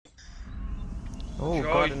Oh, Joy.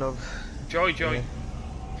 Garden of... Joy. Yeah.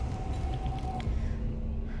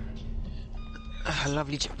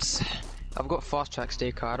 Lovely chips. I've got fast track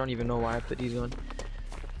staker. I don't even know why I put these on.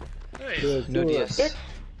 Nice. No DS.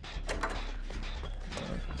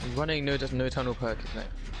 Running no tunnel perk is like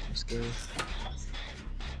scary.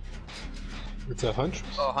 It's a Huntress.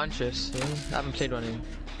 Oh, Huntress. Yeah. I haven't played one in a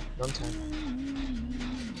long time.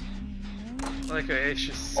 I like how Ace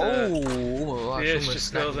just, Ace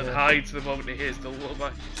just goes and hides the moment he hears the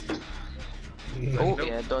lullaby. Oh,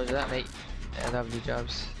 yeah, dodge that, mate. Yeah, lovely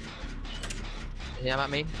jobs. Yeah, I'm at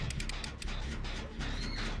me.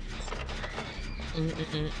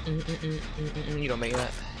 You don't make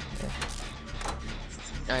that. Yeah.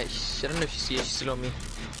 Alright, I don't know if you see it, she's still on me.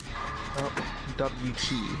 Oh,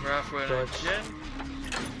 WT. Ralph wearing a gen.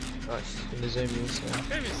 Oh, she's in the zone me, so. I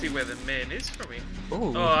can't even see where the main is from here.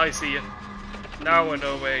 Oh, I see you. Now I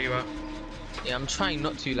know where you are. yeah, I'm trying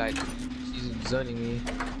not to, like, she's zoning me.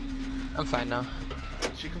 I'm fine now.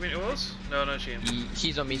 Is she coming to us? No, she ain't.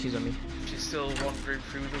 She's on me, she's on me. She's still wandering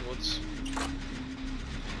through the woods.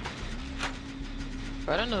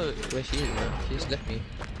 I don't know where she is, man. She just left me.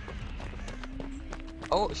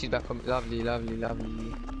 Oh, she's back on me. Lovely.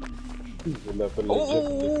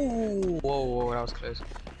 Oh, Whoa, that was close.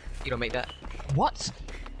 You don't make that. What?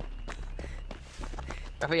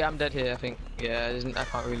 I think I'm dead here, I think. Yeah, I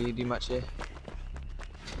can't really do much here.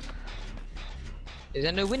 Is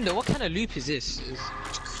there no window? What kind of loop is this? It's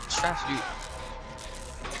trash loop.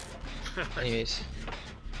 Anyways.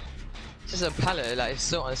 It's just a pallet, like it's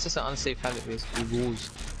just an unsafe pallet basically, walls.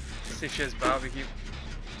 See if she has barbecue.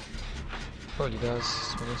 Probably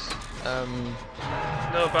does, to be honest.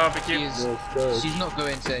 No barbecue. She's not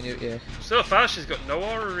going to any, yeah. So far she's got no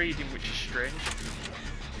aura reading, which is strange.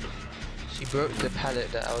 She broke the pallet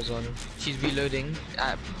that I was on. She's reloading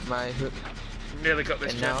at my hook. Nearly got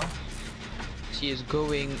this and gen. now she is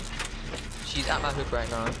going. She's at my hook right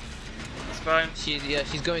now. It's fine. She's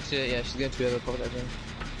going to whoever popped that gun.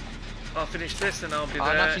 I'll finish this and I'll be Oh,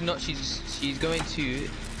 there. no, she's not. She's going to.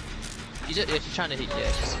 She's trying to hit.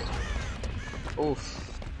 Yeah. Oof.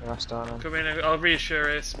 That's done. Come in. I'll reassure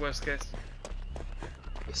us. Worst case.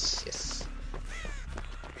 Yes.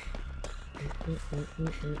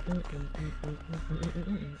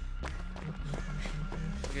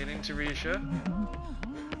 Beginning to reassure.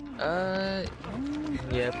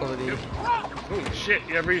 Yeah, probably. Oh shit!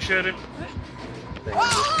 Yeah, reassured him.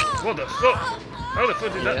 What the fuck? How the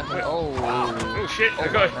fuck did that? Yeah. Oh shit!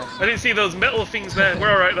 Oh, I didn't see those metal things there.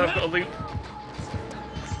 We're alright. I've got a loop.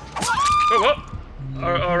 Oh what?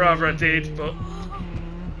 Or rather, I did, but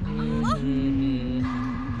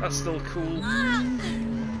that's still cool.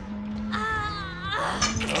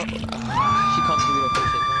 She comes with a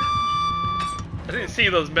patient. I didn't see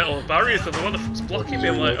those metal barriers, so the one that's blocking me,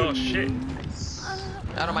 I'm like, oh shit.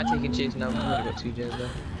 I don't mind taking chase now, we've only got 2 gens though.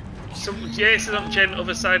 Jason on Jen,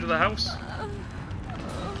 other side of the house.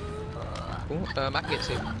 Ooh, I can get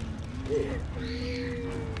 2.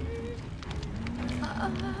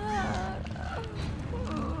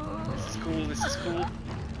 This is cool.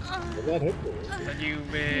 That hit And you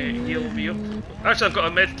may heal me up. Actually, I've got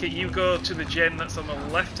a med kit. You go to the gen that's on the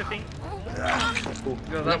left, I think.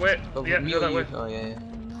 Go that way. Oh, Yeah, go that way. Oh yeah.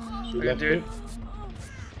 She I can left do it. it.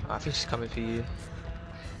 I think she's coming for you.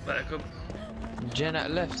 Let her come. Gen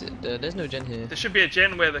at left. There's no gen here. There should be a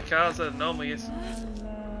gen where the cars are normally is.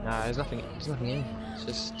 Nah, there's nothing in. It's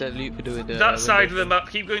just the loop we do with the. That side of the map.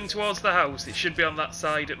 Keep going towards the house. It should be on that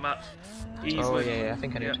side of map. Easily. Oh yeah, I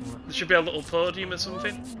think I know. There should be a little podium or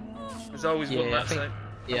something. There's always one that side.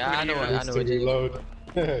 Yeah, I know. Needs to reload.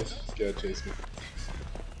 She's gonna chase me.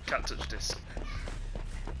 Can't touch this.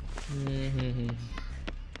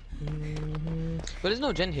 But there's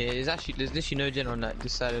no gen here. There's literally no gen on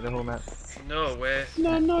this side of the whole map. No way.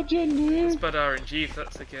 No, Jenny. It's bad RNG if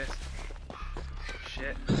that's the case.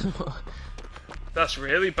 Shit. That's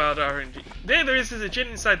really bad RNG. There is a gen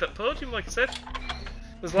inside that podium, like I said.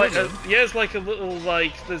 There's like there's like a little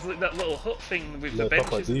there's like that little hut thing with the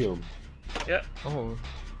benches. Yeah. Oh.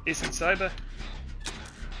 It's inside there.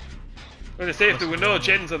 When I say if there were no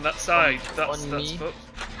gens on that side, that's fucked.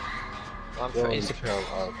 I'm for insecure.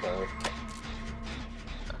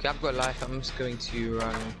 Okay, I've got life. I'm just going to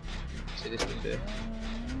run to this window.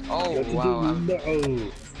 Oh wow.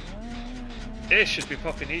 Ace should be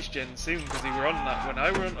popping his gen soon because he were on that when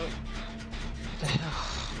I were on up.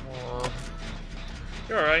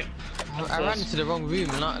 You're alright. I ran into the wrong room,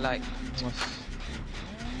 not like.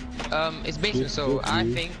 It's basement, so I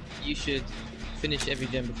think you should finish every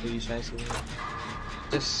gen before you try to.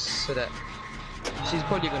 Just so that she's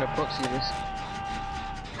probably gonna proxy this.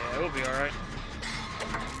 Yeah, it'll be alright.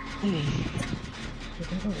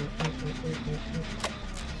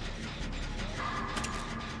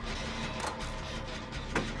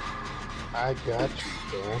 I got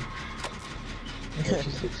you, man.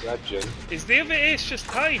 That Jen. Is the other ace just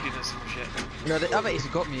hiding or some shit? No, the other ace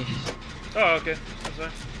got me. Oh, okay. That's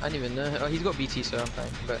fine. I don't even know. Oh, he's got BT, so I'm fine.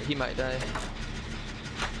 But he might die.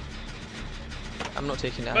 I'm not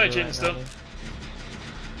taking that. Bye, Jin, still.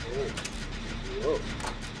 Whoa.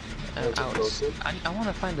 I want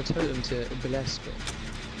to find the totem to bless,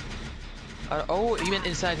 but... oh, you went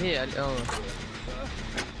inside here. Oh.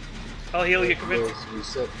 I'll heal you, come in.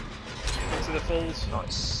 Reset. To the fulls.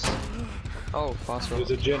 Nice. Oh, fast roll.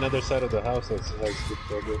 There's a gen other side of the house that has good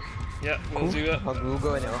progress. Yeah, we'll do that. We'll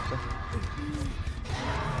go in it after.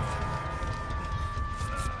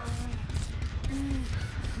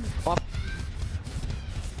 Oh.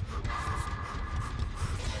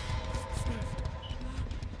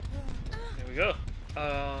 There we go.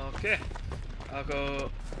 Okay. I'll go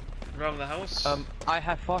around the house. I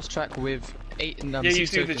have fast track with 8 and yeah, you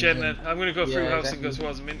 6 do the tokens gen in. then. I'm gonna go through Yeah, house exactly. and go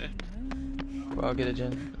towards Minty. Well, I'll get a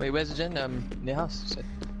gen. Wait, where's the gen? Near house, you said?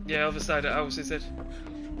 Yeah, other side of the house, he said.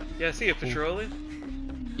 Yeah, I see her patrolling.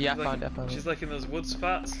 Yeah, She's I found it, She's like in those woods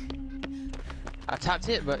parts. I tapped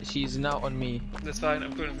it, but she's now on me. That's fine,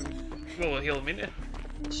 I'm going from... Well, we'll heal Minty.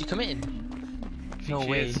 She come in? I think No she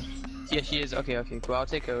way. is. Yeah, she is. Okay, okay, cool. I'll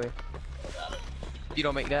take her away. You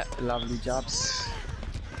don't make that. Lovely jobs.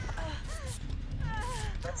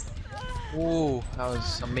 Ooh, that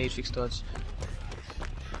was a matrix dodge.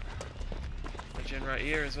 A gen right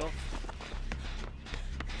here as well.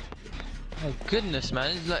 My goodness,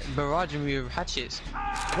 man, it's like barraging me with hatchets.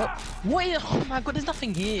 What? What? Oh my god, there's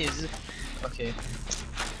nothing here. Okay,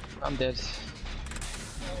 I'm dead.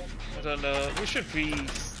 I don't know, we should be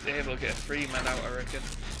able to get a free man out, I reckon.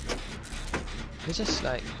 It's just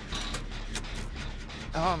like...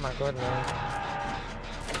 Oh my god, man.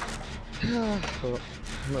 Oh,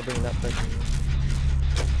 I'm not bringing that back.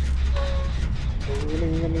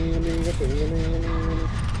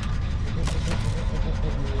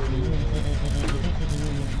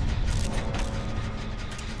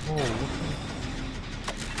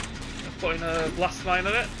 Putting a blast mine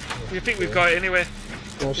on it. We think we've got it anyway.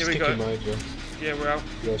 No, she's Here we go. taking my gen. Yeah, we're out.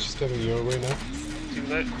 Yeah, she's coming your way now. Too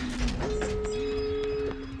late.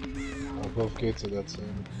 Both gates are that side.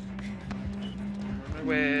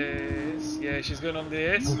 Where's... Yeah, she's going on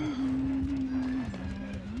the ace.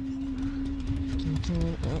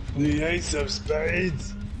 The ace of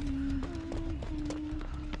spades!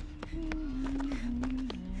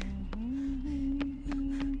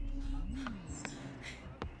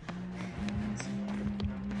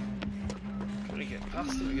 Trying to get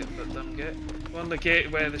past it, we get that damn gate. We're on the gate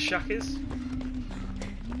where the shack is.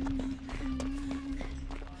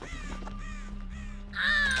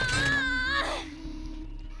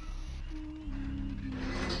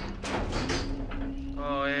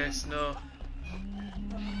 Oh yes, no.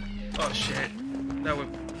 Oh shit.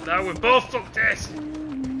 Now we're both fucked this!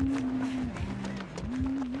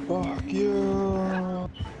 Fuck you!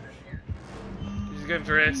 He's going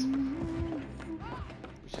for ace.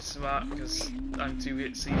 Which is smart because I'm too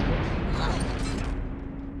hit seizable.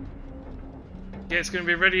 Yeah, it's gonna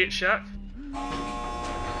be ready at shack.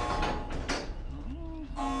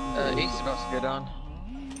 Ace is about to go down.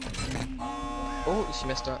 Oh, she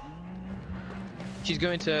messed up. She's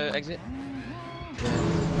going to exit.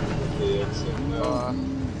 The exit now.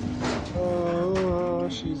 Oh,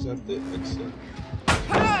 she's at the exit.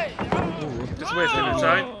 Just wasting the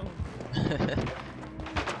time.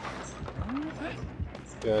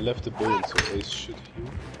 Yeah, I left the building so Ace should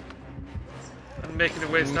heal. I'm making a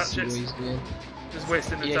waste Let me see what hatchets. he's doing. Just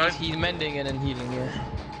wasting the Yeah, time. he's mending and then healing, yeah.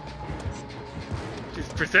 She's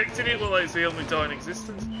protecting it, well, like it's the only door in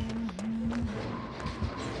existence.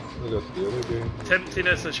 I got the other game. Tempting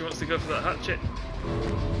her so she wants to go for that hatchet.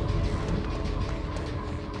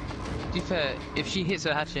 To be fair, if she hits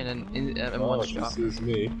her hatchet in one Oh, she shot, sees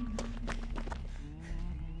me.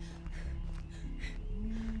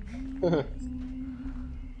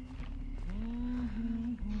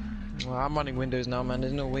 well, I'm running Windows now, man.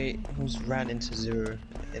 There's no way who's ran into 0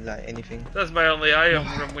 in like anything. That's my only. I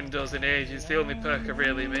haven't run Windows in ages. It's the only perk I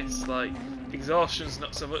really miss. Like exhaustion's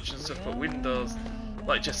not so much and stuff, but Windows,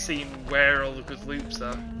 like just seeing where all the good loops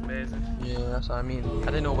are, amazing. Yeah, that's what I mean. I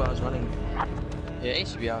didn't know where I was running. Yeah, it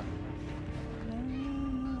should be out.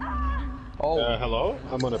 Oh, Hello?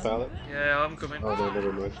 I'm on a pallet. Yeah, I'm coming. Oh, no,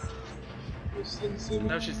 never mind. Just didn't see me.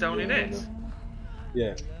 Now she's down in it.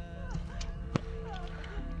 Yeah.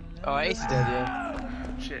 oh, Ace is dead,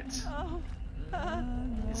 yeah. Shit.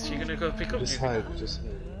 Is she gonna go pick up? Just you? hide, just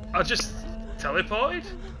hide. I just teleported.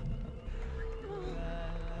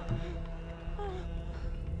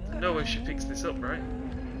 know if she picks this up, right?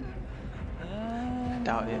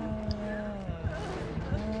 Doubt it.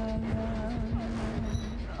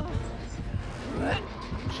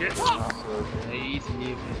 Shit. Easy,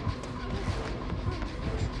 leave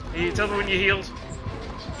You tell me when you healed.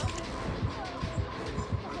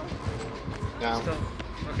 Down. Still.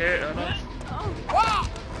 Okay, I know.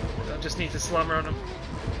 I just need to slam her on him.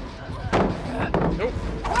 Nope.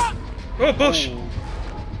 Oh, bush!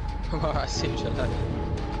 Oh, I see what that.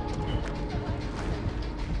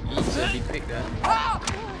 Easy, big pick there.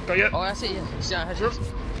 Got you. Oh, that's it, yeah. Yeah, I had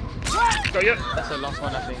it. Got you. That's the last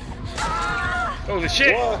one, I think. Holy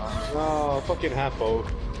shit! What? Oh, fucking half O.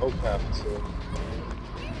 O cap, so.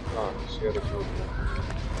 Oh, she had a joke.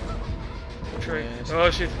 True. Yes.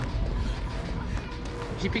 Oh shit.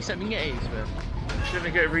 She picks up me at A's, man.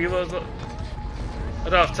 Shouldn't get reloads up. I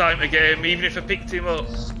don't have time to get him, even if I picked him up.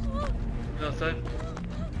 No time.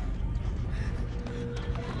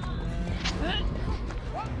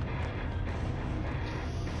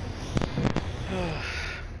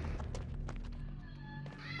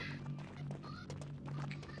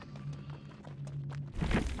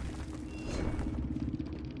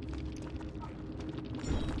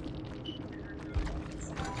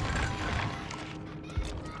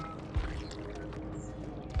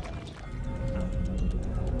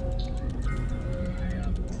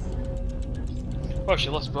 Oh, she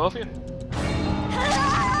lost both of you.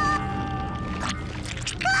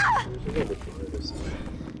 She never tried this.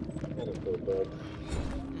 Kind of feel bad.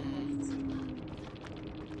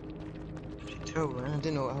 Terrible, man. I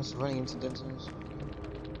didn't know I was running into Denton's.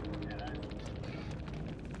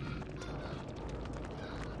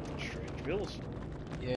 Strange bills.